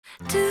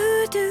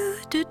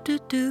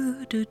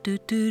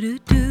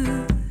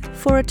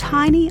For a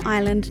tiny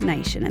island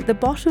nation at the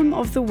bottom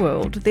of the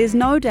world, there's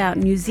no doubt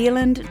New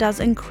Zealand does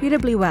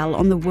incredibly well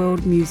on the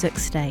world music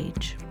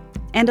stage.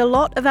 And a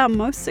lot of our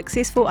most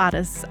successful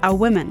artists are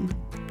women.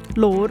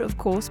 Lorde, of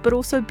course, but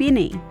also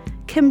Benny,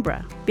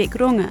 Kimbra, Beck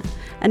Runga,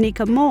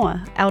 Anika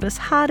Moa, Aldous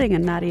Harding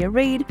and Nadia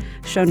Reid,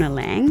 Shona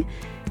Lang,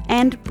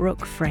 and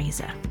Brooke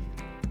Fraser.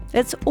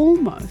 It's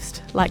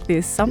almost like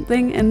there's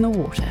something in the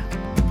water.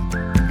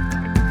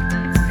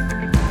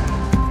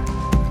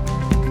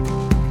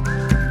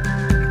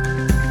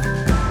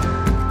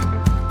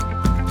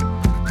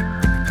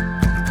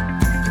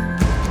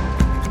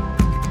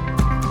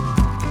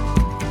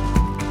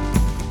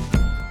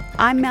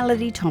 I'm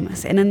Melody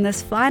Thomas, and in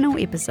this final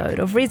episode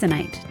of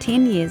Resonate,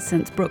 10 years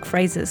since Brooke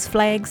Fraser's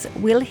Flags,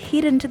 we'll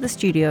head into the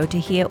studio to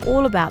hear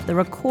all about the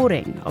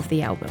recording of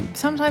the album.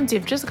 Sometimes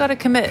you've just got to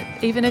commit,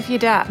 even if you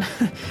doubt.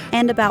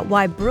 And about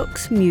why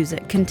Brooke's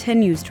music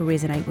continues to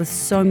resonate with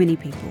so many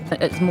people.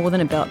 It's more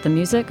than about the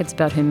music, it's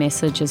about her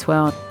message as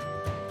well.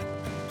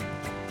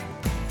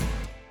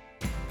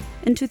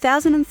 In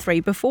 2003,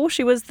 before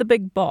she was the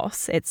big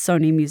boss at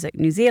Sony Music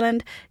New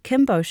Zealand,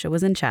 Kim Bosher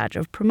was in charge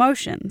of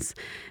promotions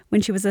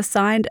when she was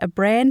assigned a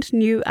brand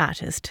new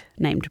artist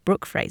named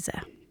Brooke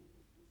Fraser.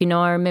 You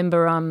know, I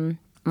remember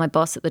my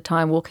boss at the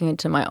time walking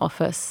into my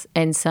office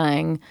and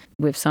saying,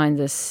 "We've signed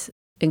this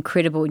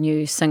incredible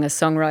new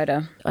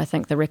singer-songwriter. I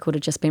think the record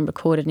had just been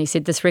recorded." And he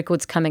said, "This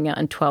record's coming out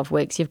in 12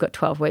 weeks. You've got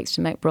 12 weeks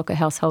to make Brooke a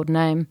household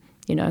name."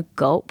 You know,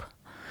 gulp.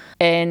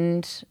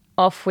 And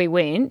off we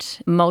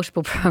went,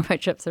 multiple promo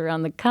trips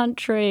around the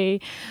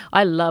country.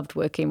 I loved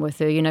working with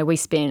her. You know, we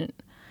spent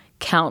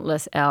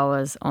countless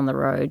hours on the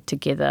road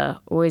together,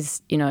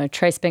 always, you know,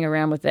 traipsing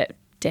around with that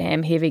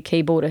damn heavy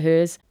keyboard of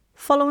hers.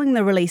 Following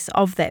the release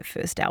of that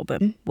first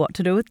album, What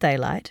to Do with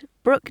Daylight,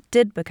 Brooke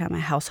did become a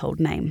household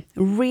name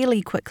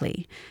really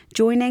quickly,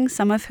 joining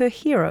some of her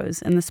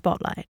heroes in the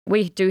spotlight.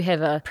 We do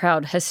have a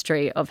proud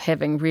history of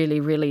having really,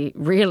 really,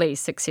 really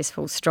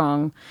successful,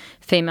 strong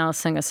female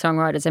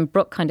singer-songwriters, and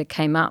Brooke kind of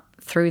came up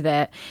through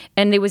that.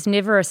 And there was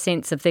never a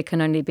sense of there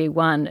can only be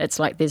one. It's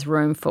like there's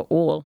room for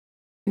all.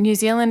 New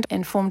Zealand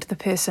informed the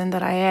person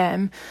that I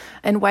am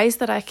in ways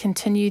that I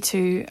continue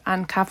to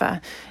uncover,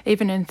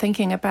 even in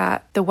thinking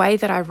about the way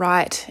that I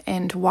write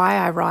and why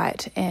I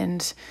write,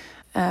 and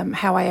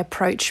how I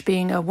approach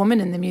being a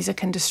woman in the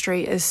music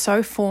industry is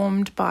so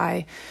formed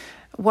by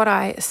what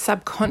I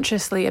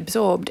subconsciously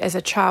absorbed as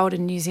a child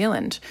in New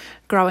Zealand,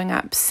 growing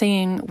up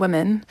seeing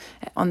women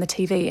on the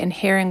TV and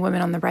hearing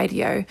women on the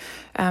radio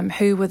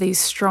who were these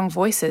strong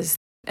voices.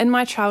 In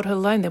my childhood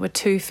alone, there were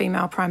 2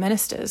 female prime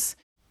ministers.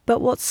 But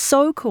what's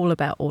so cool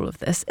about all of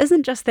this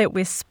isn't just that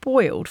we're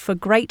spoiled for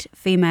great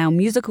female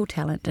musical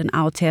talent in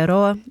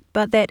Aotearoa,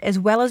 but that as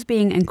well as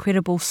being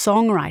incredible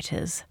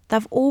songwriters,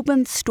 they've all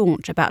been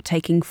staunch about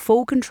taking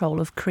full control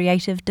of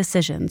creative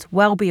decisions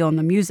well beyond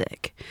the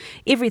music.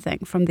 Everything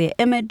from their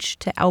image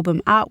to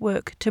album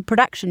artwork to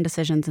production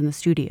decisions in the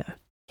studio.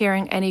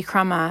 Hearing Annie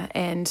Crummer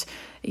and,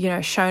 you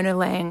know, Shona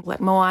Lang,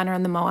 like Moana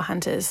and the Moa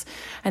Hunters.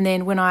 And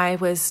then when I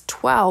was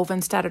 12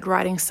 and started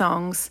writing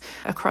songs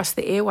across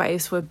the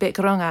airwaves were Beck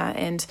Runga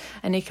and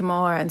Anika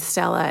Moa and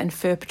Stella and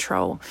Fur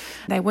Patrol.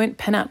 They weren't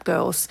pin-up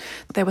girls.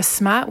 They were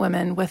smart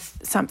women with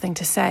something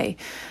to say.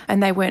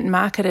 And they weren't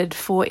marketed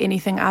for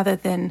anything other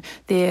than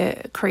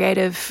their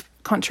creative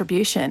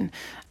contribution.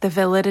 The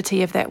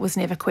validity of that was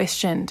never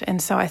questioned.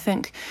 And so I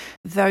think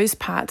those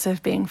parts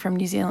of being from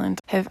New Zealand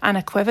have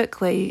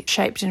unequivocally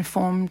shaped and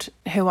formed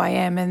who I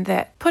am, and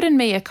that put in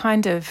me a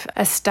kind of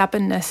a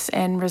stubbornness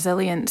and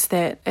resilience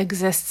that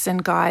exists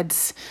and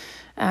guides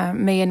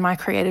me in my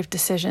creative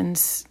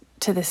decisions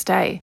to this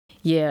day.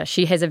 Yeah,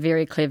 she has a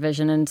very clear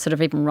vision, and sort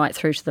of even right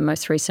through to the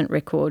most recent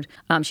record.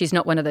 She's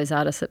not one of those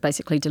artists that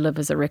basically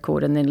delivers a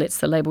record and then lets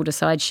the label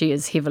decide. She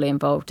is heavily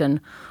involved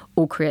in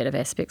all creative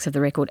aspects of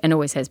the record and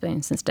always has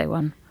been since day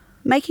one.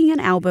 Making an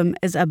album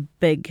is a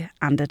big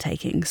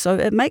undertaking, so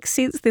it makes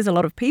sense there's a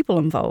lot of people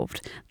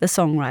involved. The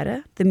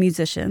songwriter, the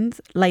musicians,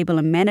 label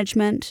and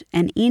management,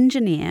 an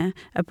engineer,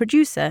 a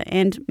producer,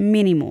 and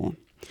many more.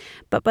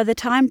 But by the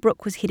time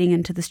Brooke was heading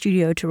into the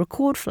studio to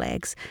record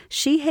Flags,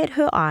 she had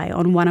her eye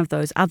on one of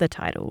those other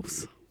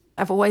titles.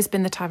 I've always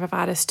been the type of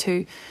artist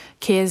who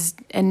cares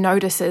and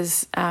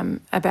notices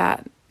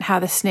about how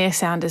the snare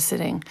sound is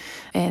sitting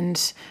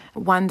and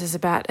wonders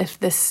about if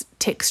this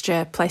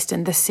texture placed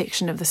in this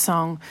section of the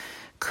song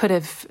could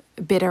have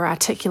better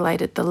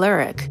articulated the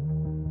lyric.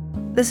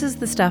 This is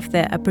the stuff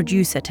that a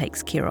producer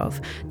takes care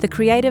of, the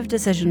creative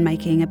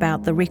decision-making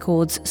about the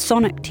record's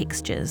sonic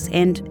textures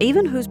and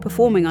even who's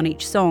performing on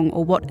each song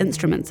or what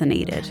instruments are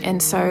needed.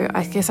 And so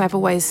I guess I've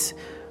always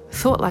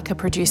thought like a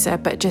producer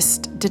but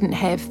just didn't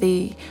have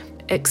the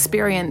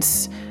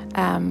experience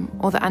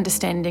or the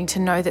understanding to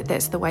know that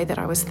that's the way that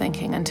I was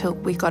thinking until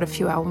we got a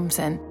few albums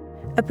in.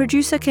 A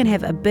producer can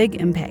have a big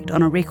impact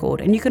on a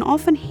record, and you can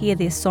often hear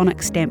their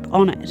sonic stamp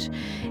on it.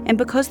 And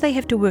because they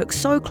have to work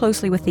so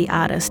closely with the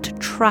artist,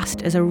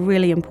 trust is a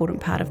really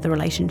important part of the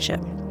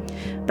relationship.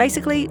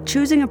 Basically,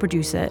 choosing a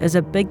producer is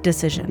a big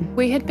decision.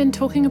 We had been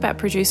talking about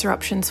producer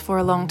options for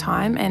a long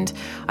time, and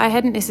I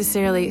hadn't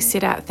necessarily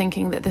set out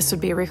thinking that this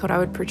would be a record I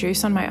would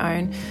produce on my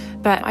own,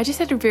 but I just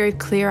had a very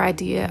clear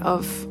idea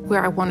of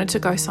where I wanted to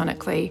go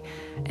sonically,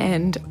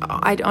 and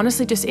I'd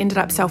honestly just ended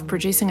up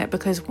self-producing it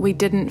because we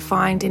didn't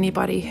find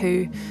anybody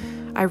who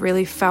I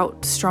really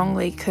felt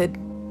strongly could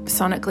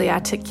sonically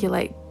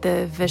articulate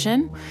the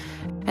vision.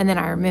 And then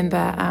I remember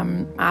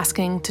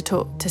asking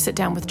to sit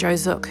down with Joe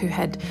Zook, who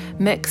had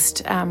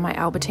mixed my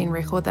Albertine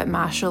record that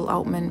Marshall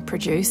Altman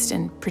produced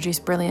and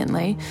produced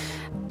brilliantly.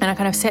 And I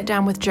kind of sat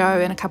down with Joe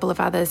and a couple of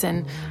others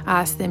and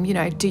asked them,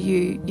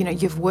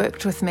 you've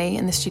worked with me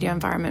in the studio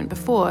environment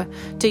before.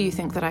 Do you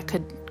think that I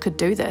could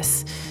do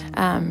this?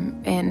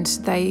 And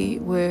they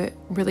were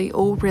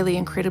really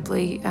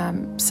incredibly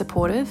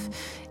supportive,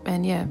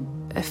 and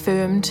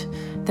affirmed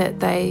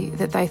that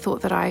they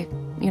thought that I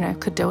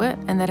could do it,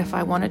 and that if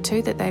I wanted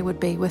to, that they would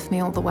be with me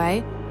all the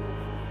way.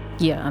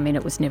 Yeah, I mean,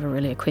 it was never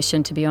really a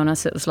question, to be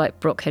honest. It was like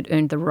Brooke had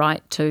earned the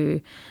right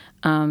to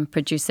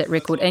produce that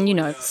record. And,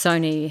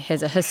 Sony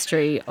has a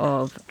history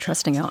of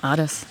trusting our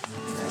artists.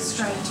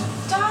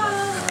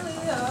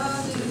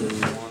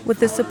 With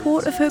the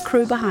support of her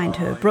crew behind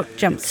her, Brooke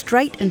jumped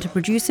straight into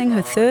producing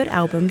her third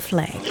album,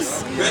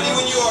 Flags. Ready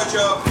when you are,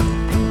 Joe.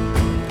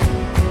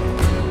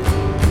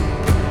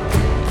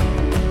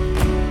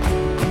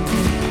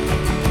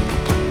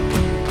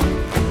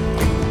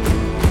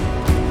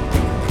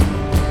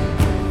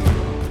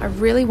 I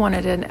really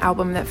wanted an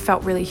album that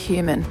felt really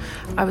human.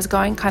 I was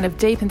going kind of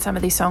deep in some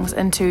of these songs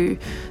into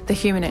the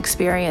human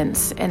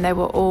experience, and they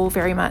were all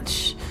very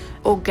much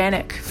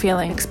organic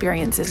feeling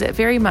experiences. It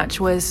very much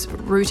was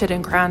rooted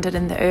and grounded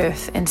in the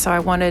earth, and so I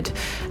wanted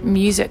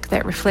music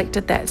that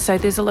reflected that. So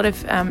there's a lot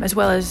of, as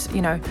well as,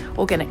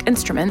 organic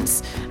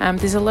instruments,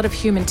 there's a lot of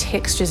human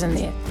textures in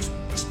there.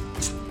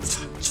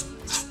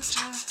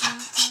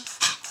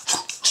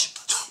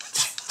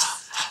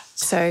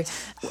 So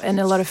in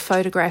a lot of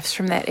photographs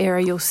from that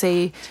era, you'll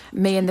see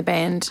me and the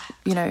band,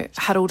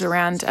 huddled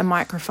around a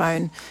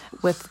microphone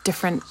with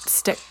different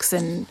sticks.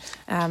 And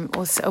I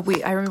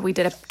remember we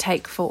did a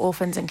take for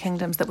Orphans and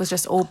Kingdoms that was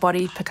just all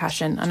body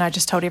percussion. And I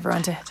just told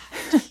everyone to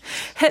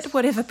hit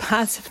whatever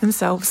parts of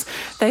themselves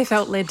they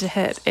felt led to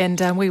hit,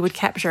 and we would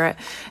capture it.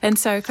 And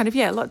so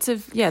lots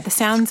of, the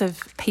sounds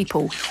of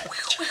people.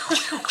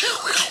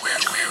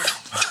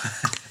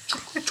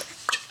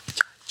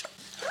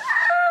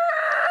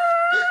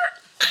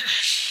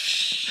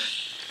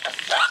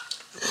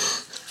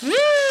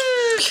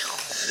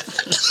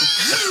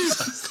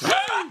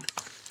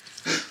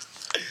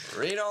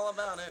 Read all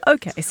about it.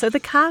 Okay, so the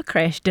car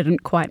crash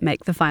didn't quite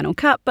make the final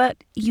cut, but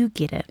you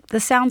get it. The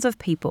sounds of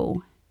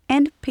people,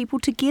 and people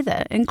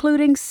together,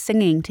 including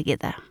singing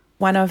together.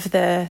 One of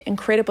the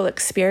incredible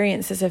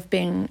experiences of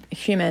being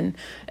human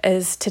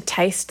is to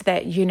taste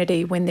that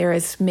unity when there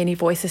is many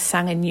voices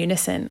sung in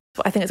unison.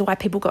 I think it's why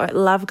people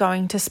love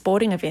going to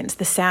sporting events.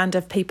 The sound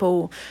of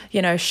people,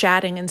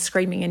 shouting and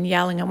screaming and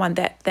yelling in one,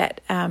 that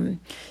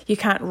you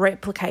can't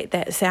replicate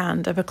that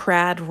sound of a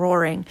crowd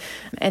roaring.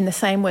 And the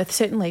same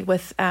certainly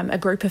with a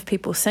group of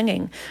people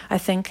singing. I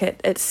think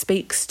it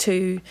speaks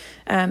to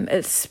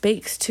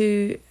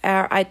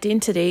our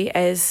identity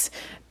as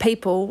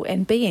people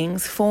and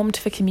beings formed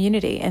for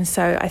community. And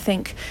so I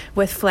think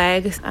with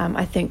Flags,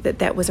 I think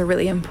that was a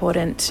really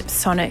important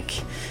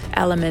sonic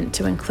element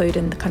to include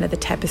in the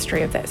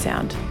tapestry of that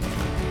sound.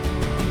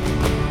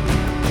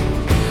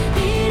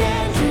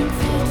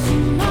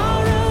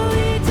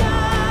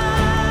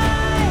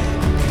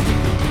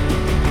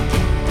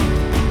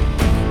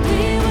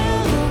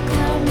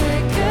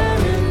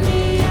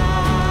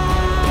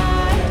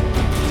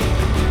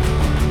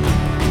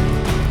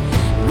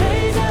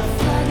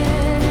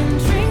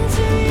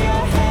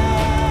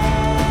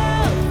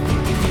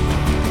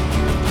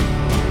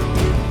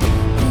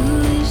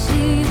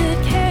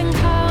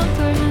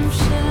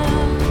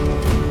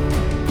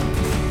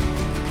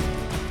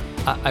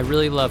 I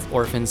really love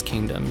Orphans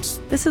Kingdoms.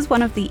 This is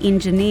one of the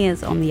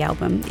engineers on the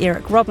album,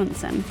 Eric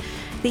Robinson.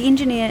 The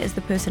engineer is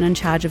the person in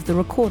charge of the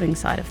recording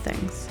side of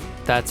things.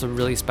 That's a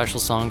really special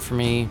song for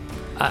me.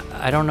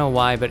 I don't know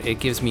why, but it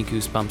gives me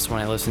goosebumps when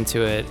I listen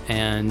to it,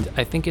 and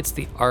I think it's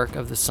the arc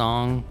of the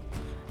song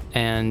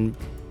and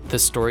the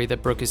story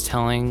that Brooke is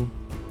telling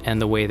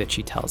and the way that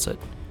she tells it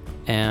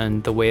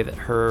and the way that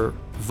her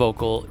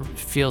vocal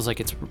feels like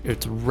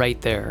it's right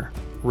there,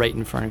 right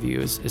in front of you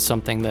is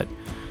something that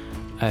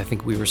I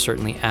think we were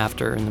certainly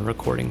after in the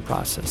recording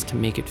process, to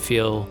make it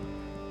feel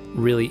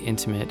really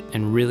intimate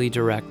and really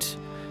direct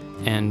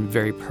and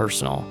very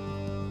personal.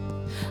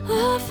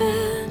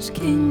 Orphans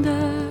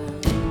Kingdom.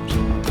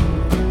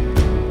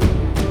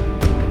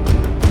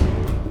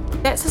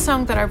 That's a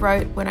song that I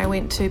wrote when I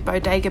went to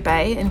Bodega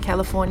Bay in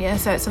California.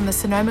 So it's on the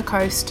Sonoma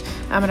coast,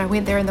 and I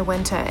went there in the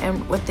winter,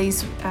 and with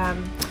these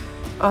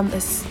on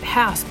this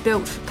house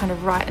built kind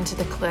of right into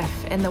the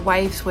cliff, and the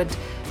waves would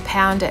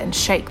pound it and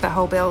shake the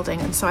whole building.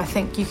 And so I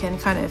think you can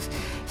kind of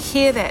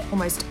hear that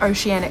almost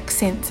oceanic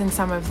sense in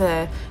some of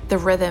the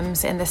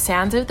rhythms and the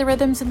sounds of the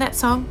rhythms in that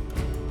song.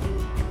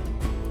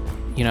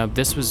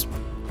 this was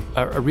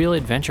a real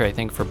adventure, I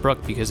think, for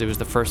Brooke, because it was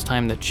the first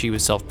time that she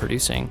was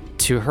self-producing.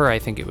 To her, I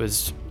think it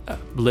was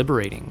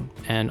liberating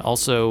and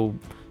also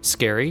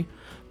scary,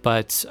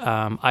 but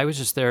I was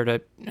just there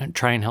to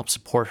try and help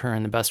support her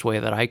in the best way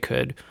that I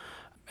could,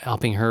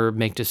 helping her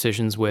make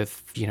decisions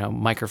with,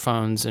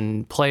 microphones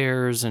and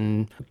players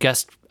and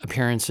guest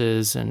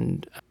appearances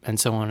and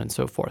so on and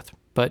so forth.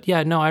 But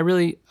yeah, no, I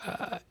really,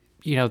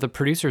 the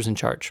producer's in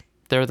charge.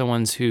 They're the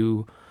ones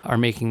who are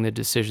making the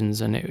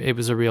decisions, and it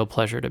was a real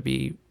pleasure to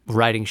be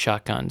riding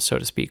shotgun, so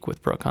to speak,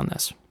 with Brooke on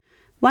this.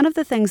 One of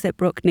the things that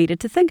Brooke needed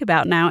to think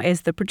about now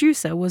as the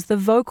producer was the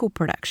vocal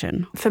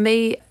production. For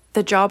me,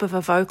 the job of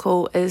a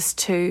vocal is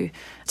to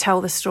tell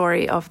the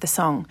story of the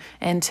song,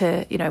 and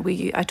to,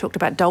 I talked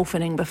about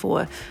dolphining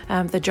before.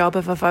 The job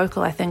of a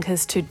vocal, I think,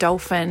 is to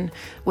dolphin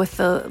with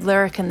the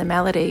lyric and the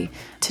melody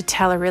to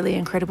tell a really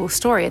incredible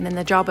story. And then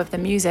the job of the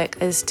music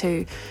is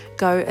to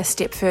go a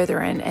step further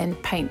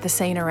and paint the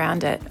scene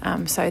around it,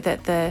 so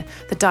that the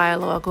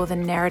dialogue or the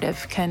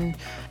narrative can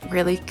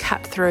really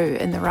cut through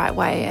in the right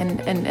way and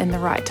in the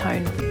right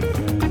tone.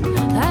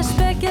 I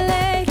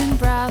speculate and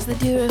browse the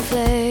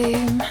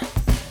Duraflame.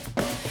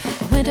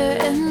 Winter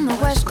in the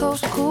West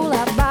Coast, cool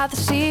out by the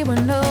sea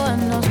where no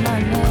one knows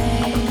my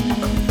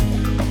name.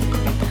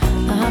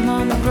 I'm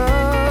on the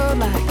road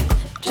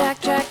like Jack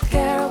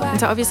Kerouac.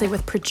 So obviously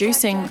with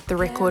producing the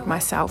record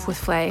myself with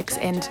Flags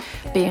and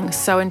being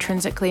so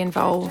intrinsically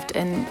involved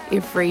in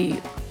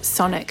every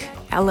sonic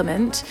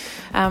element,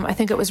 I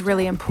think it was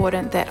really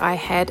important that I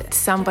had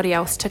somebody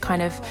else to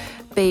kind of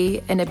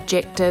be an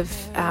objective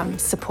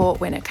support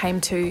when it came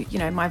to,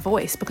 my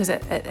voice, because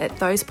at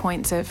those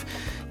points of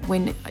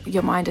when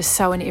your mind is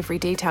so in every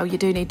detail, you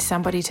do need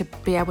somebody to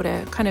be able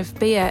to kind of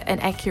be an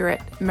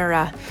accurate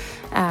mirror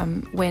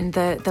when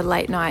the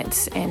late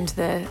nights and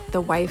the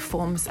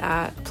waveforms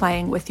are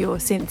playing with your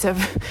sense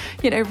of,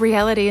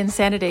 reality and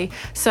sanity.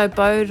 So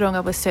Bo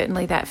Runga was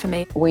certainly that for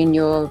me. When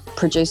you're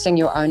producing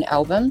your own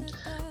album,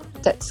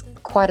 that's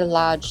quite a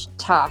large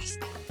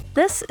task.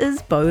 This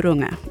is Bo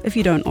Runga. If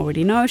you don't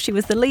already know, she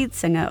was the lead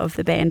singer of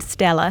the band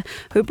Stella,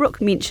 who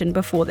Brooke mentioned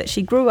before that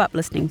she grew up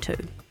listening to.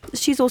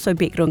 She's also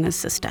Beck Runga's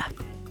sister.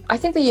 I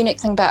think the unique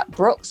thing about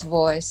Brooke's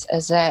voice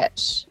is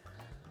that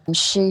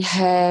she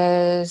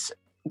has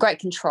great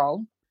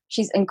control.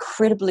 She's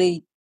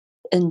incredibly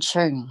in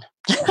tune.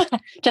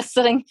 Just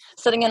sitting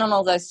in on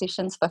all those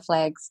sessions for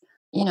Flags.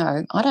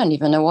 I don't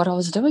even know what I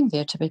was doing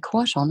there, to be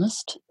quite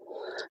honest.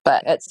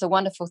 But it's a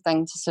wonderful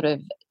thing to sort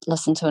of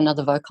listen to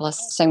another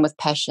vocalist sing with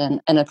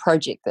passion in a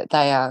project that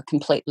they are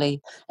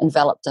completely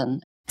enveloped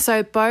in.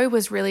 So Bo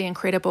was really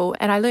incredible,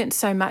 and I learned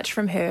so much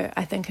from her,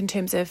 I think, in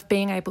terms of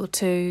being able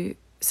to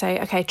say,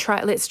 okay,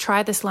 let's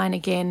try this line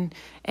again,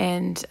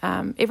 and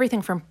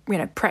everything from,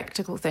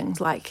 practical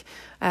things like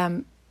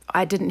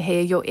I didn't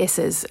hear your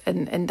S's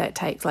in that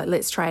take, like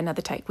let's try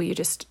another take where you're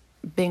just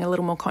being a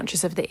little more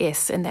conscious of the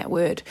S in that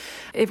word.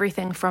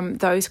 Everything from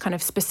those kind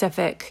of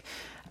specific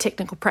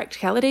technical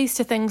practicalities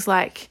to things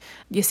like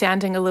you're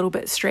sounding a little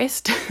bit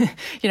stressed,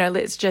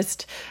 let's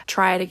just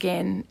try it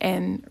again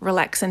and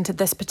relax into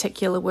this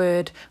particular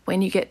word.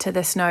 When you get to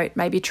this note,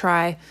 maybe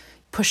try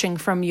pushing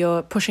from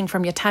your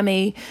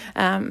tummy,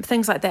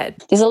 things like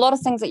that. There's a lot of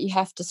things that you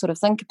have to sort of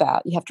think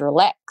about. You have to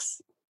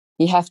relax.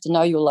 You have to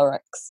know your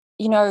lyrics.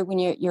 When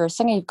you're a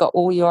singer, you've got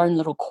all your own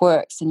little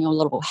quirks and your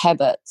little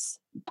habits,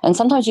 and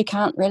sometimes you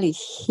can't really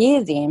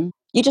hear them.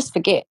 You just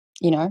forget,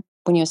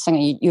 when you're a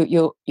singer,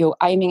 you're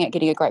aiming at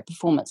getting a great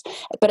performance.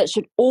 But it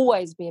should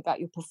always be about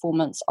your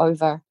performance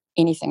over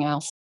anything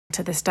else.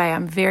 To this day,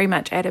 I'm very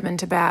much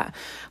adamant about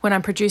when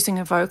I'm producing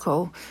a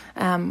vocal,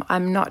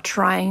 I'm not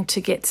trying to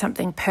get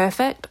something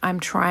perfect. I'm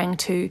trying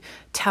to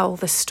tell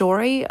the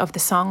story of the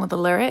song or the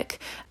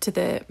lyric to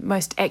the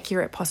most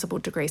accurate possible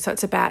degree. So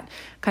it's about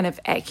kind of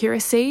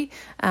accuracy,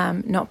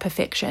 not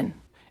perfection.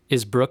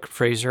 Is Brooke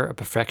Fraser a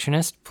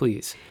perfectionist?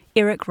 Please.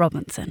 Eric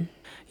Robinson.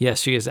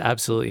 Yes, she is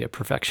absolutely a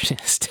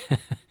perfectionist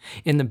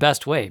in the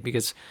best way,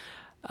 because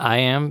I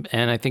am,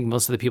 and I think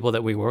most of the people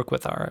that we work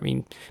with are. I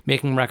mean,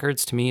 making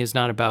records to me is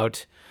not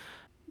about,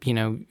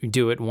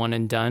 do it one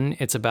and done.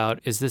 It's about,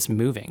 is this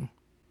moving?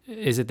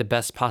 Is it the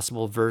best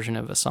possible version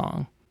of a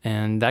song?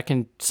 And that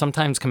can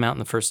sometimes come out in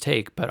the first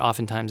take, but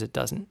oftentimes it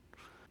doesn't.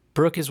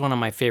 Brooke is one of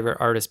my favorite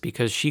artists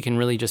because she can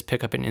really just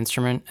pick up an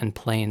instrument and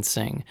play and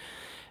sing.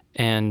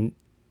 And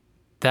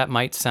that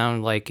might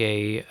sound like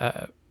a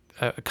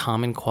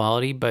common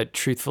quality, but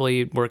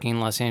truthfully, working in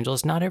Los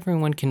Angeles, not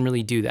everyone can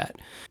really do that.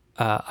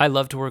 I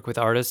love to work with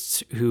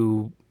artists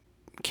who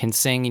can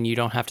sing and you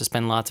don't have to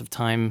spend lots of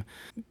time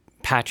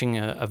patching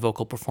a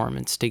vocal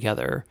performance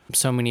together.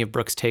 So many of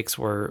Brooke's takes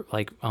were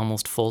like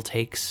almost full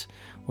takes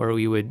where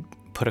we would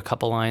put a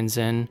couple lines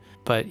in,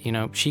 but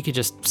she could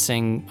just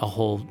sing a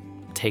whole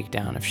take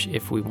down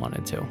if we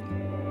wanted to.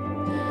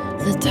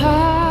 The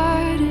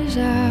tide is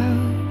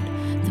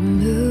out, the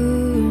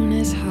moon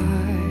is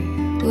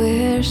high,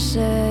 we're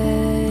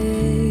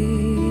sailing,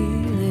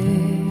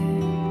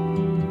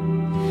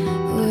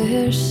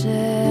 we're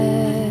sailing,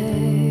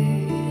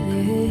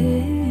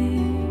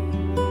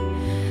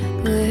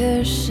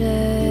 we're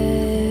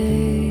sailing.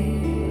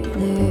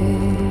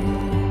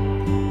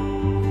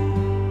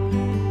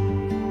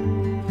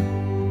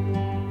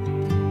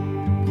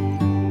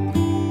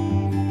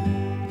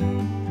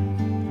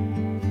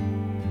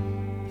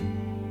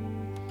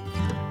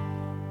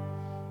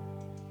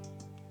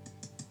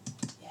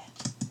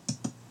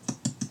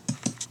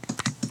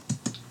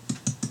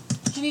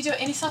 Can you do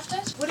it any softer?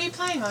 What are you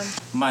playing on?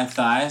 My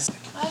thighs.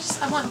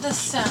 I want this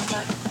sound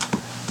like.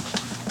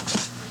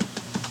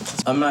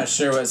 I'm not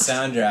sure what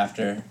sound you're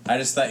after. I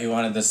just thought you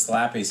wanted the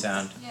slappy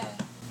sound. Yeah.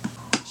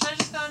 Should I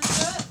just go into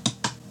it?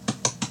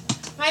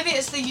 Maybe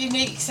it's the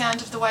unique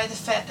sound of the way the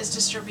fat is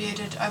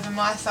distributed over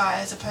my thigh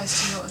as opposed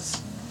to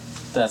yours.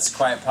 That's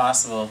quite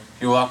possible.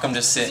 You're welcome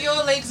to sit.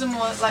 Your legs are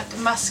more like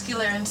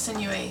muscular and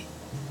sinewy.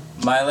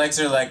 My legs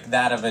are like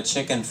that of a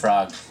chicken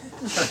frog.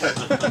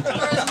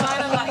 Whereas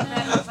mine are like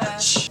that of a...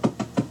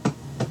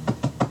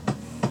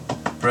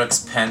 Brooke's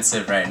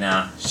pensive right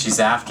now. She's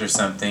after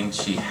something.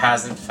 She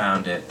hasn't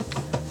found it.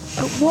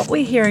 But what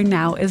we're hearing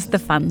now is the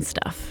fun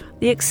stuff,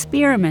 the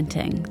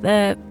experimenting,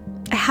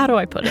 how do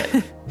I put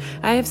it?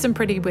 I have some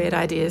pretty weird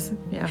ideas,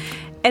 yeah.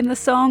 And the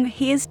song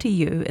Here's to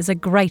You is a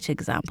great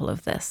example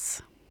of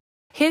this.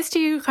 Here's to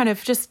You kind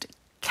of just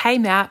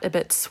came out a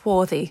bit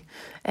swarthy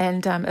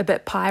and a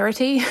bit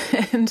piratey,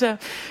 and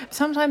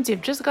sometimes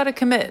you've just got to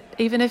commit,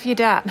 even if you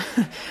doubt.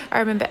 I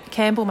remember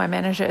Campbell, my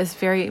manager, is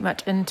very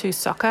much into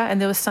soccer,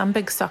 and there was some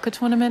big soccer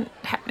tournament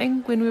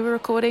happening when we were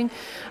recording.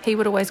 He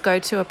would always go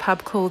to a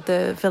pub called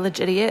the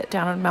Village Idiot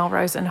down on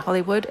Melrose in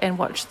Hollywood and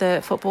watch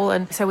the football,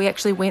 and so we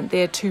actually went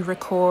there to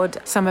record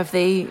some of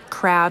the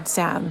crowd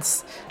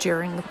sounds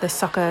during the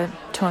soccer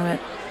tournament.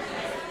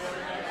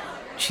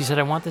 She said,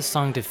 I want this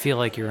song to feel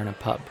like you're in a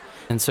pub.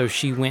 And so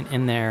she went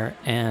in there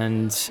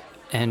and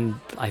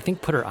I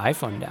think put her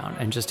iPhone down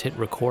and just hit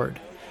record.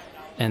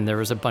 And there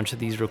was a bunch of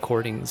these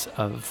recordings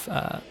of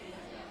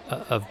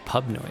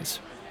pub noise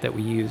that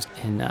we used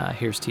in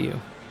Here's to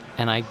You.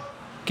 And I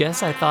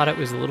guess I thought it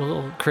was a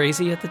little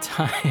crazy at the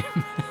time.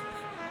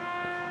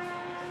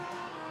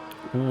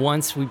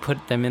 Once we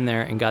put them in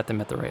there and got them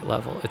at the right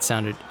level, it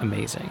sounded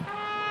amazing.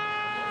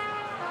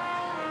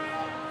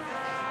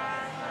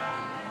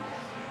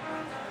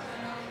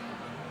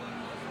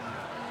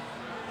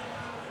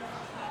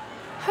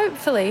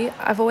 Hopefully,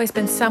 I've always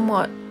been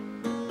somewhat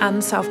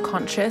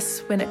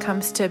unself-conscious when it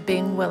comes to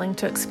being willing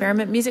to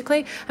experiment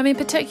musically. I mean,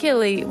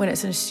 particularly when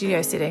it's in a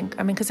studio setting.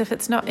 I mean, because if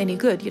it's not any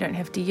good, you don't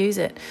have to use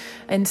it.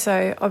 And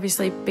so,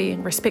 obviously,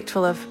 being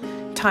respectful of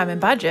time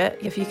and budget,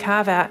 if you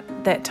carve out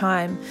that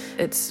time,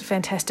 it's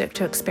fantastic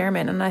to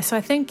experiment. And so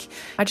I think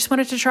I just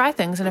wanted to try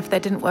things, and if they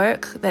didn't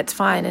work, that's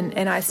fine.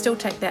 And I still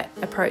take that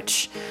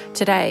approach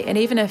today. And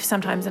even if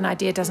sometimes an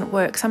idea doesn't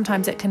work,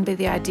 sometimes it can be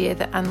the idea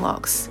that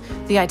unlocks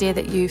the idea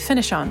that you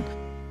finish on.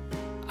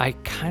 I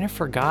kind of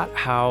forgot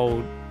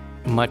how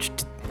much,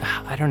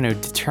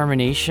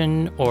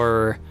 determination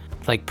or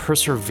like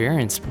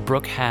perseverance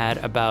Brooke had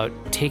about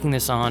taking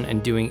this on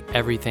and doing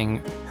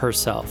everything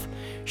herself.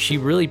 She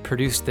really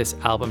produced this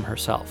album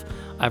herself.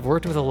 I've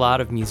worked with a lot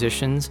of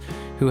musicians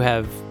who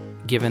have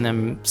given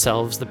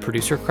themselves the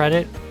producer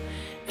credit,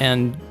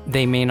 and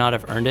they may not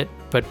have earned it,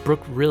 but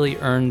Brooke really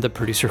earned the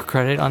producer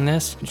credit on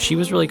this. She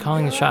was really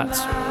calling the shots.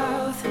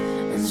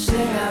 And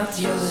sing out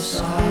your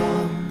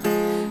song.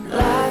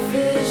 Life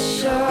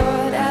is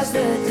short as the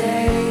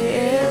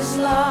day is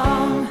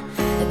long.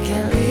 I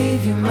can't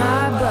leave you,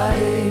 my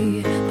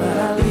buddy, but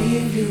I'll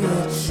leave you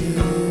with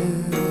you.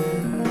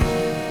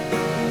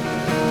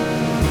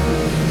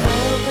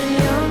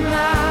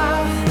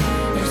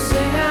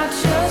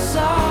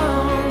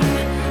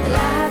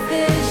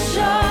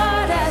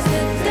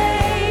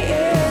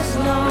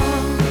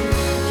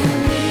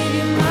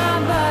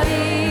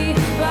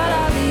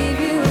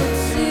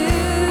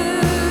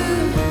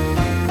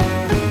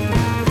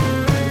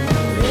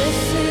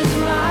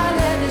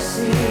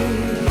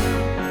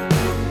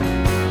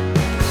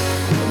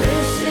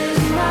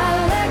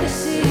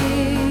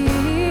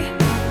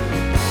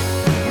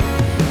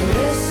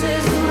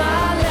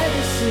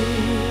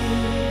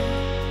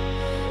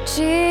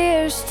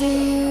 Cheers to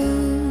you.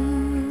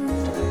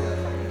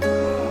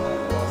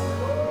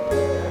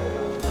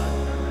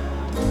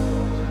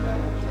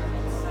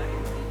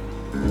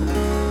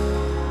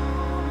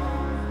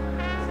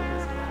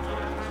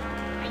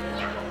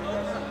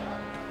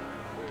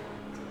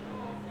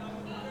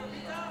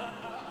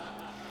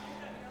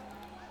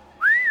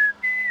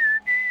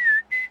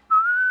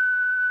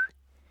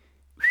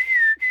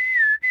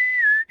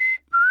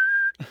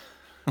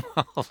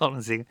 Hold on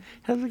a second.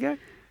 How does it go?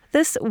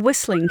 This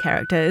whistling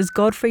character is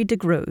Godfrey de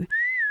Groot.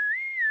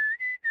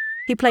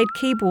 He played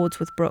keyboards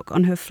with Brooke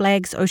on her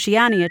Flags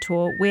Oceania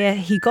tour, where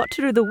he got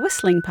to do the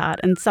whistling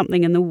part in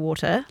Something in the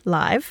Water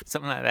live.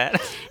 Something like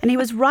that. And he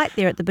was right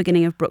there at the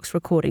beginning of Brooke's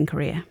recording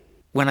career.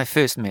 When I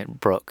first met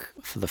Brooke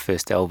for the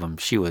first album,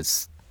 she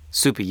was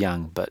super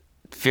young, but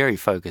very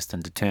focused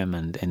and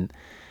determined. And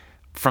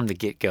from the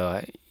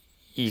get-go,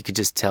 you could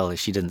just tell that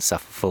she didn't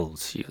suffer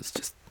fools. She was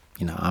just,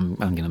 I'm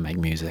going to make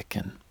music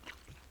and,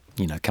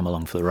 come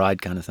along for the ride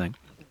kind of thing.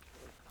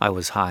 I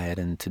was hired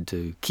in to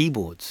do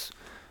keyboards,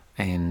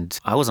 and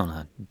I was on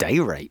a day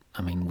rate.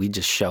 I mean, we'd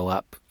just show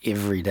up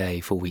every day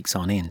for weeks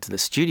on end to the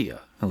studio.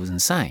 It was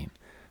insane.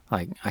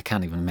 Like, I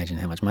can't even imagine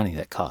how much money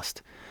that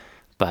cost.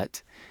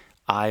 But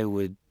I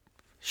would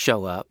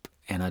show up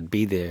and I'd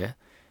be there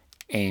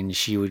And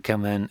she would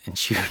come in and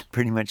she would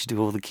pretty much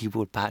do all the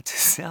keyboard parts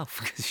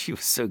herself because she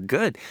was so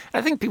good.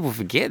 I think people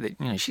forget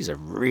that, she's a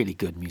really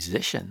good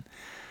musician.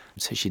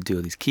 So she'd do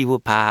all these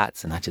keyboard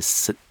parts and I just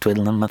sit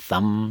twiddling my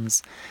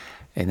thumbs.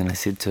 And then I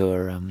said to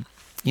her, I'm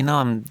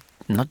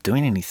not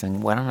doing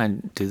anything. Why don't I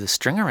do the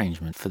string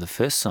arrangement for the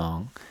first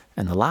song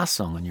and the last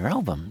song on your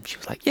album? She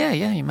was like, yeah,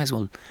 you may as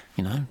well,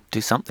 do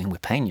something. We're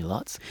paying you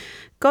lots.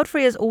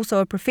 Godfrey is also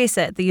a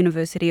professor at the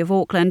University of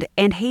Auckland,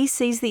 and he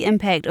sees the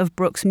impact of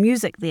Brooke's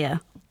music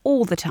there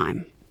all the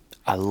time.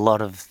 A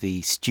lot of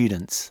the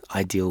students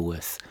I deal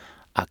with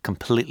are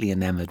completely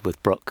enamored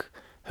with Brooke,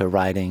 her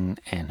writing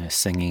and her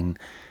singing,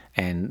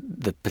 and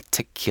the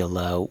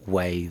particular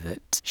way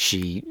that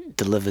she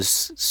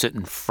delivers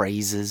certain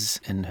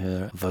phrases in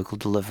her vocal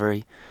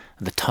delivery,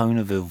 the tone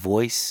of her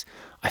voice.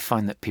 I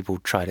find that people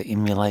try to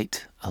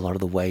emulate a lot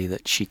of the way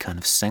that she kind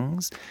of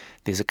sings.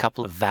 There's a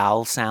couple of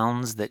vowel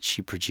sounds that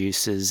she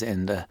produces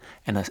and a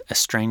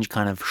strange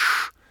kind of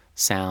sh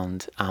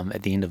sound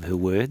at the end of her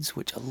words,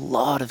 which a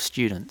lot of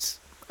students,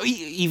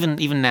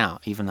 even now,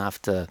 even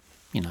after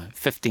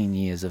 15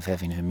 years of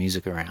having her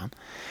music around,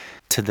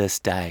 to this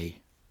day,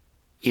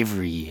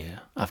 every year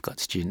I've got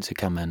students who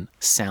come in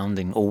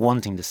sounding or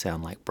wanting to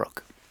sound like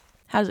Brooke.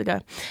 How does it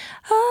go?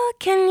 Oh,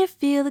 can you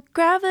feel the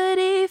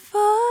gravity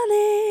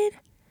falling,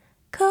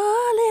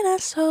 calling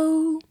us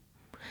home?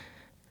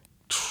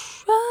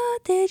 Oh,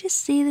 did you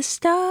see the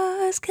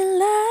stars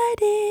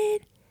colliding,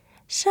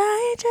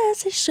 shine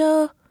just to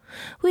show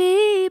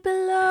we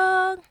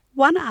belong?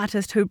 One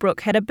artist who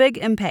Brooke had a big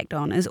impact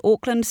on is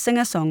Auckland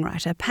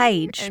singer-songwriter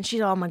Paige. And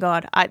she's, oh my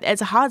God,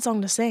 it's a hard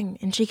song to sing,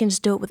 and she can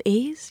just do it with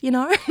ease,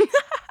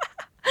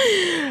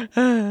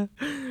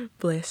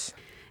 Bless.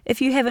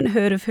 If you haven't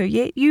heard of her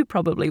yet, you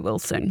probably will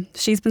soon.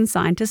 She's been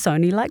signed to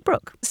Sony like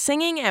Brooke.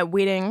 Singing at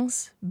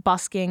weddings,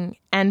 busking,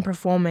 and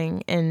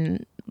performing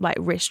in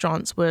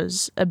restaurants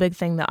was a big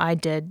thing that I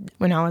did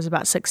when I was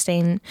about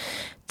 16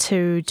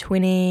 to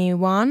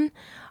 21.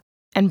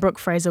 And Brooke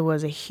Fraser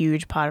was a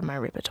huge part of my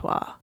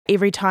repertoire.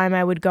 Every time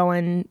I would go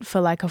in for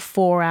a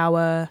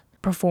 4-hour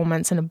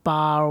performance in a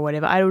bar or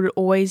whatever, I would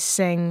always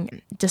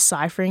sing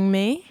Deciphering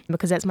Me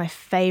because that's my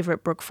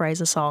favourite Brooke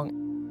Fraser song.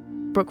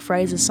 Brooke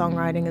Fraser's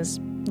songwriting is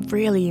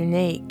really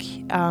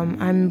unique. I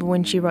remember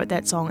when she wrote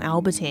that song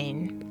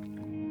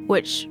Albertine,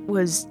 which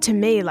was to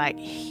me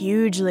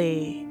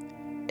hugely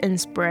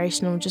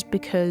inspirational just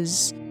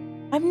because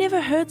I've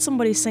never heard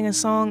somebody sing a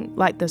song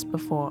like this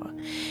before.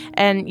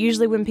 And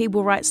usually when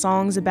people write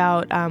songs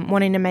about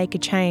wanting to make a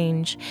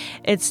change,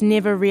 it's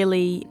never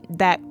really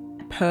that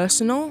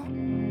personal.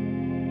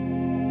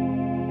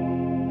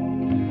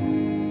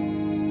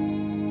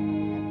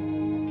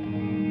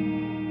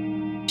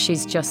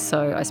 She's just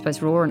so, I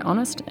suppose, raw and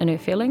honest in her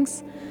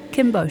feelings.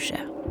 Kim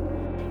Bosher.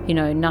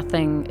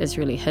 Nothing is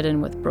really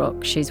hidden with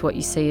Brooke. She's what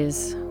you see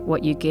is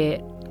what you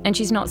get. And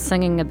she's not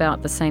singing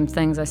about the same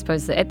things, I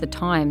suppose, that at the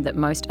time that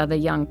most other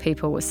young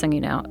people were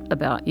singing out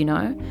about,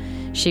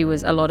 She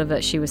was, a lot of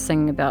it, she was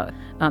singing about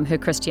her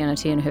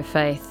Christianity and her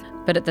faith.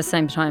 But at the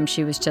same time,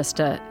 she was just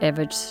an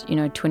average,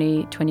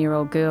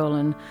 20-year-old girl.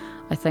 And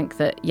I think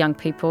that young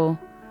people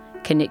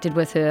connected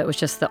with her. It was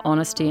just the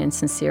honesty and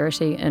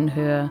sincerity in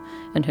her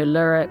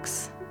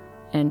lyrics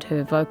and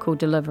her vocal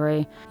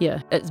delivery.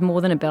 Yeah, it's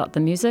more than about the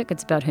music,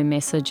 it's about her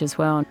message as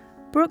well.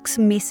 Brooke's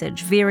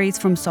message varies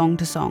from song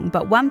to song,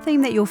 but one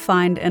theme that you'll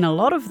find in a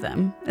lot of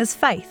them is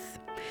faith.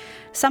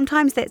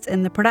 Sometimes that's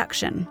in the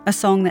production, a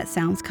song that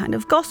sounds kind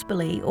of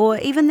gospel-y, or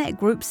even that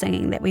group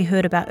singing that we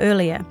heard about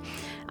earlier.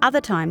 Other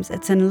times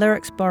it's in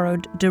lyrics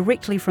borrowed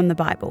directly from the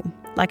Bible,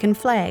 like in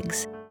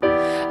Flags.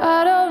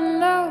 I don't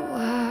know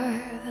why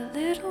the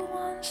little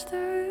ones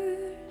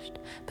thirst,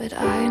 but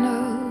I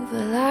know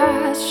the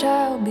last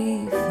shall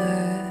be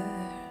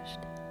first.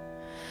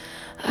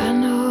 I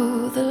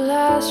know the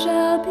last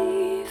shall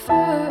be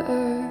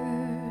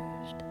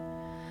first.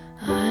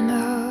 I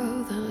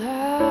know the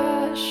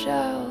last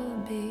shall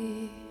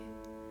be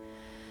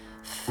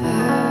first.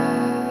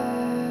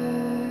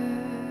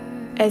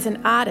 As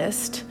an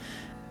artist,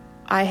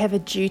 I have a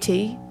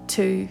duty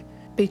to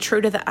be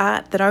true to the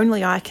art that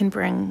only I can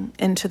bring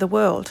into the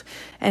world,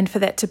 and for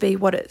that to be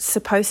what it's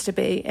supposed to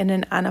be in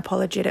an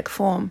unapologetic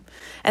form.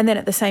 And then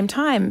at the same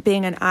time,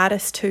 being an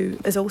artist who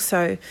is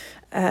also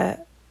a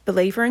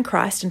believer in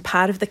Christ and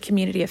part of the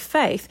community of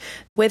faith,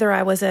 whether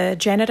I was a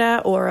janitor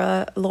or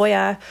a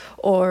lawyer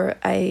or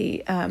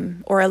a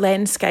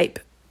landscape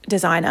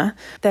designer,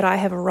 that I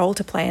have a role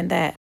to play in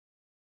that.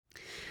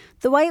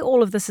 The way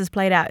all of this is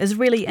played out is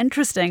really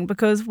interesting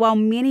because while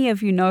many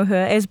of you know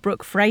her as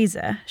Brooke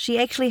Fraser, she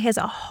actually has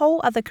a whole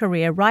other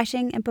career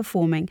writing and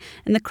performing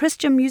in the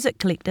Christian music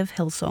collective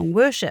Hillsong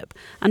Worship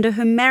under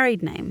her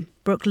married name,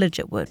 Brooke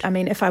Lidgetwood. I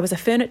mean, if I was a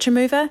furniture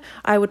mover,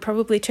 I would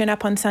probably turn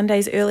up on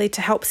Sundays early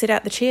to help set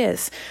out the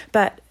chairs.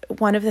 But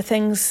one of the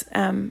things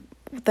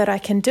that I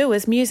can do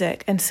is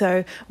music. And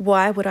so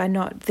why would I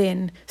not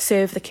then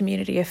serve the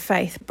community of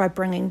faith by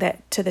bringing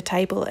that to the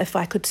table if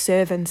I could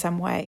serve in some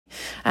way?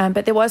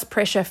 But there was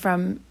pressure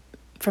from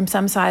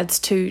some sides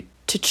to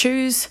to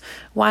choose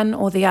one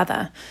or the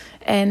other.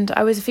 And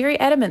I was very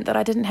adamant that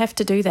I didn't have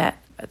to do that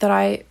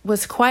I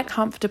was quite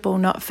comfortable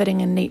not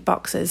fitting in neat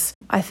boxes.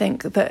 I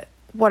think that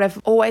what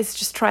I've always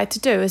just tried to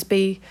do is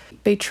be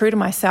true to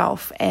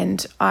myself,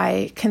 and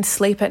I can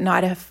sleep at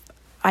night if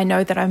I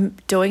know that I'm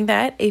doing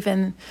that,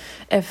 even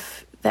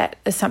if that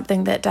is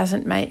something that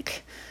doesn't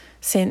make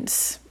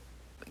sense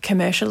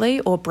commercially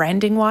or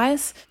branding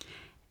wise.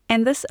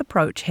 And this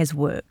approach has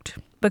worked,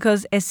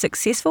 because as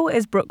successful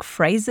as Brooke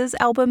Fraser's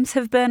albums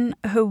have been,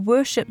 her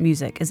worship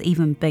music is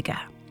even bigger.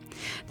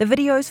 The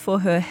videos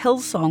for her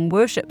Hillsong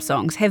worship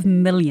songs have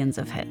millions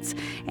of hits,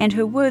 and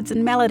her words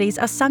and melodies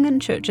are sung in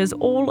churches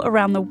all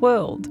around the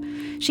world.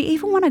 She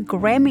even won a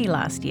Grammy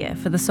last year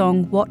for the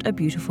song What a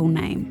Beautiful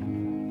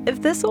Name.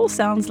 If this all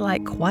sounds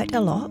like quite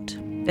a lot,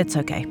 it's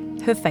okay.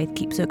 Her faith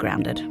keeps her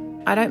grounded.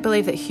 I don't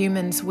believe that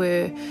humans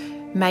were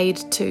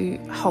made to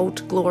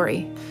hold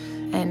glory.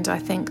 And I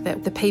think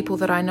that the people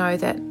that I know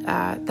that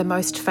are the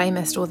most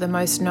famous or the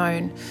most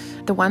known,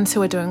 the ones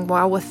who are doing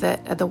well with it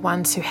are the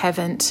ones who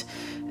haven't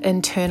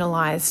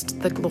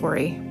internalized the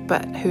glory,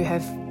 but who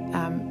have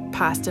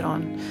passed it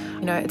on.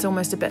 You know, it's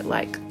almost a bit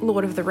like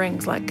Lord of the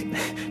Rings, like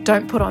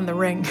don't put on the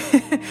ring.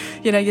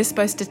 You know, you're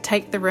supposed to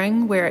take the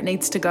ring where it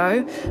needs to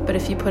go, but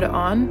if you put it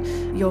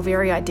on, your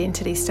very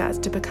identity starts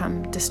to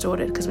become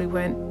distorted, because we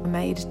weren't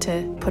made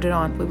to put it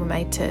on, we were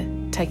made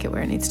to take it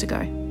where it needs to go.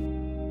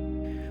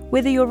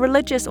 Whether you're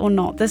religious or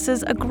not, this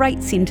is a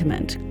great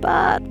sentiment,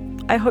 but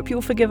I hope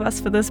you'll forgive us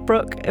for this,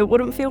 Brooke. It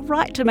wouldn't feel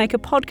right to make a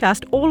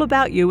podcast all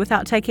about you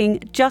without taking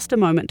just a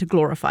moment to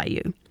glorify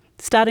you.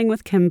 Starting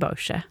with Kim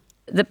Bosher.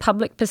 The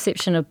public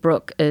perception of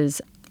Brooke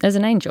is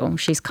an angel.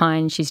 She's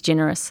kind, she's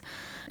generous,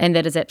 and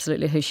that is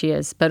absolutely who she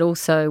is. But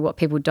also what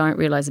people don't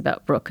realise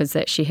about Brooke is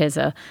that she has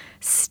a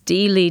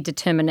steely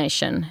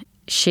determination.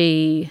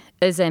 She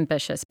is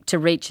ambitious to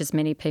reach as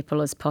many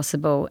people as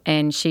possible,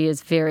 and she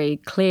is very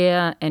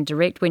clear and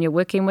direct when you're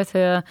working with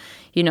her.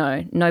 You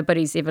know,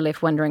 nobody's ever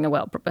left wondering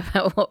about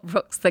what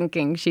Brooke's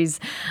thinking. She's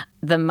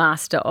the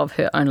master of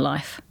her own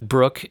life.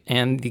 Brooke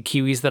and the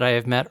Kiwis that I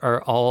have met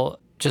are all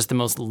just the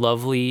most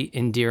lovely,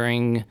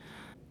 endearing,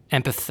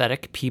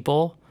 empathetic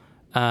people.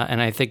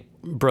 And I think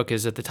Brooke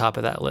is at the top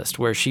of that list,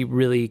 where she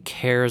really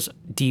cares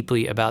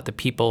deeply about the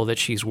people that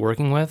she's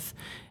working with,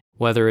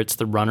 whether it's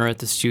the runner at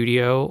the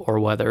studio or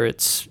whether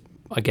it's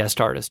a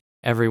guest artist.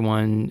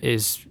 Everyone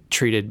is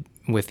treated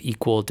with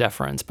equal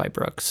deference by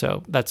Brooke.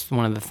 So that's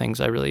one of the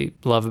things I really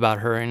love about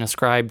her and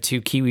ascribe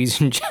to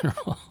Kiwis in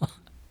general.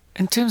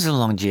 In terms of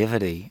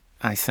longevity,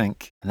 I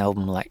think an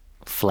album like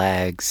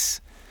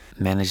Flags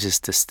manages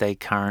to stay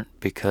current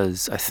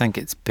because I think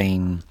it's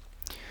been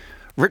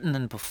written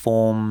and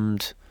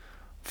performed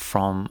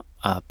from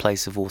a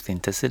place of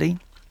authenticity.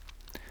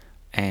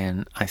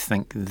 And I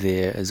think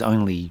there is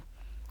only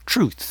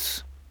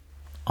truths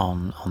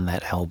on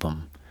that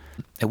album.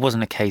 It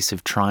wasn't a case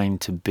of trying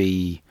to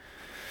be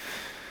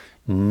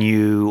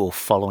new or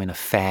following a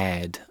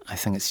fad. I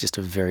think it's just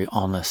a very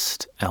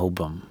honest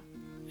album,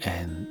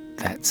 and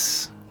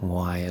that's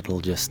why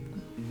it'll just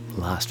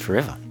last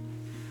forever.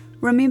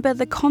 Remember,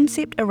 the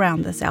concept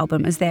around this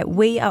album is that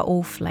we are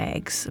all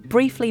flags,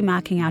 briefly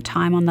marking our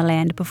time on the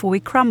land before we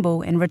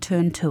crumble and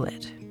return to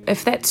it.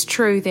 If that's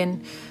true,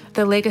 then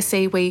the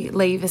legacy we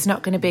leave is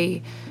not going to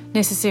be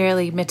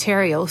necessarily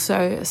material.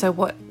 So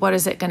what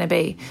is it going to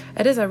be?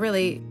 It is a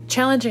really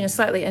challenging and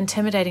slightly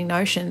intimidating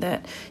notion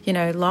that, you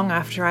know, long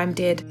after I'm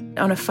dead,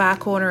 on a far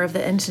corner of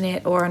the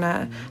internet or on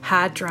a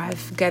hard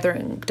drive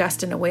gathering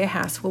dust in a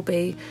warehouse will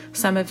be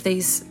some of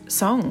these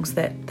songs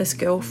that this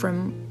girl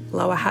from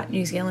Lower Hutt,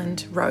 New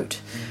Zealand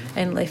wrote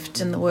and left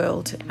in the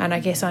world. And I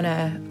guess on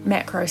a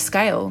macro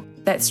scale,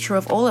 that's true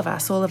of all of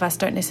us. All of us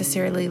don't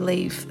necessarily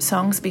leave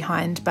songs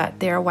behind, but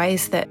there are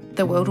ways that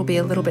the world will be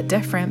a little bit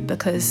different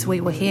because we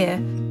were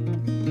here.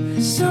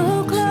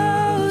 So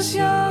close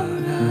your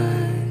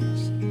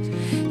eyes.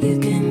 You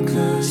can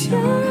close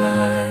your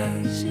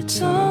eyes.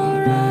 It's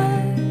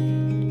alright.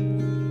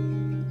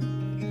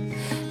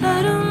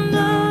 I don't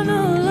know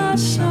no love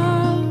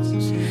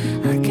songs.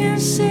 I can't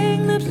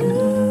sing the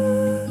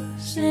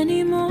blues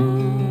anymore.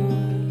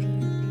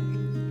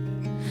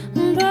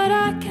 But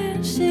I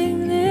can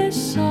sing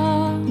this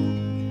song.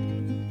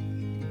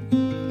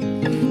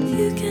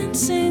 You can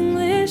sing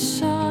this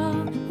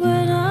song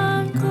when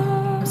I'm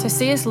gone. So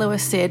C.S.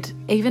 Lewis said,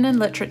 even in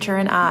literature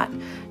and art,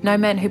 no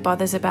man who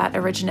bothers about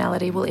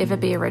originality will ever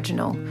be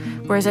original.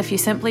 Whereas if you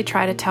simply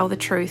try to tell the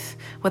truth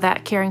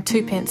without caring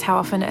twopence how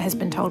often it has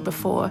been told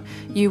before,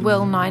 you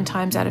will 9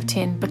 times out of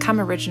 10 become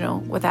original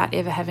without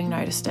ever having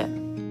noticed it.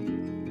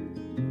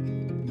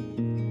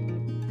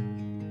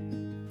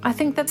 I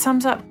think that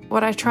sums up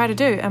what I try to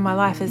do in my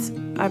life. Is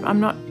I'm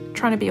not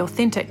trying to be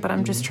authentic, but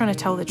I'm just trying to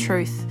tell the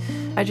truth.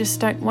 I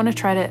just don't want to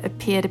try to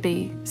appear to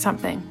be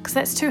something, because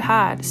that's too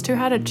hard. It's too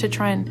hard to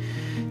try and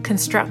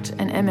construct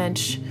an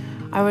image.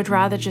 I would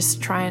rather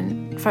just try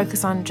and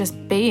focus on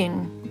just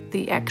being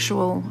the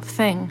actual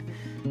thing.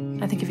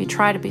 I think if you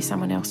try to be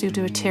someone else, you'll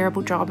do a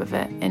terrible job of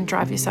it and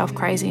drive yourself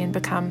crazy and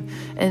become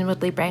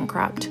inwardly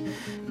bankrupt.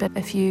 But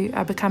if you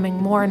are becoming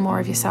more and more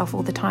of yourself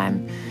all the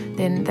time,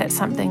 then that's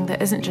something that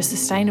isn't just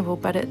sustainable,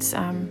 but it's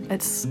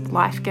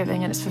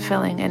life-giving and it's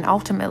fulfilling. And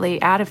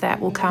ultimately, out of that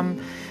will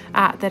come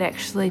art that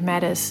actually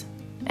matters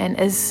and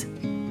is,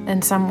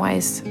 in some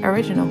ways,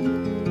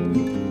 original.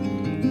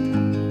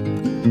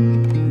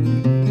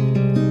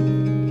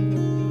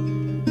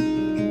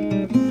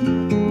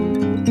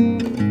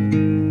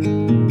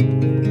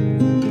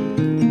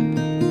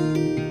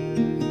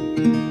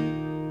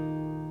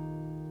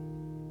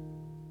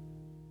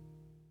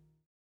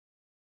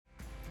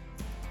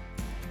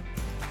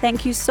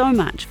 Thank you so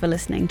much for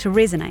listening to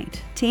Resonate,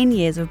 10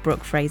 years of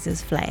Brooke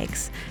Fraser's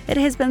Flags. It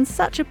has been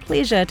such a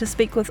pleasure to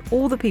speak with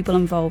all the people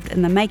involved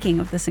in the making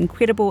of this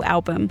incredible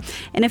album.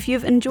 And if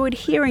you've enjoyed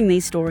hearing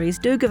these stories,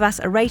 do give us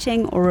a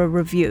rating or a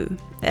review.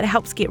 It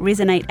helps get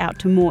Resonate out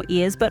to more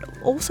ears, but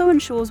also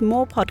ensures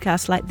more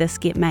podcasts like this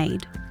get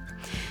made.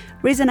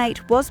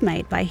 Resonate was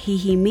made by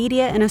Hihi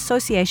Media in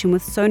association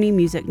with Sony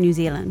Music New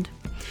Zealand.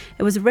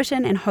 It was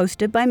written and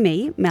hosted by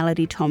me,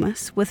 Melody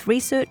Thomas, with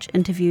research,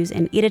 interviews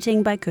and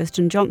editing by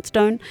Kirsten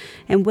Johnstone,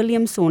 and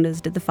William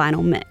Saunders did the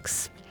final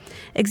mix.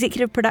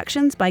 Executive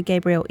productions by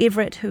Gabriel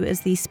Everett, who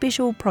is the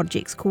Special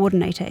Projects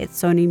Coordinator at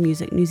Sony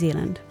Music New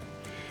Zealand.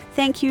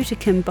 Thank you to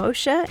Kim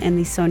Bosher and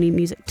the Sony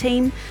Music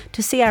team,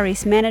 to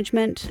CRS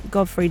Management,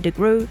 Godfrey de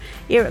Grue,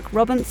 Eric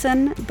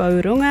Robinson,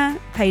 Bo Runga,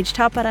 Paige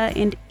Tapara,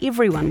 and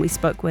everyone we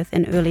spoke with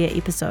in earlier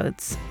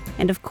episodes.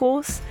 And of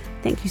course,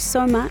 thank you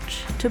so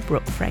much to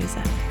Brooke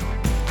Fraser.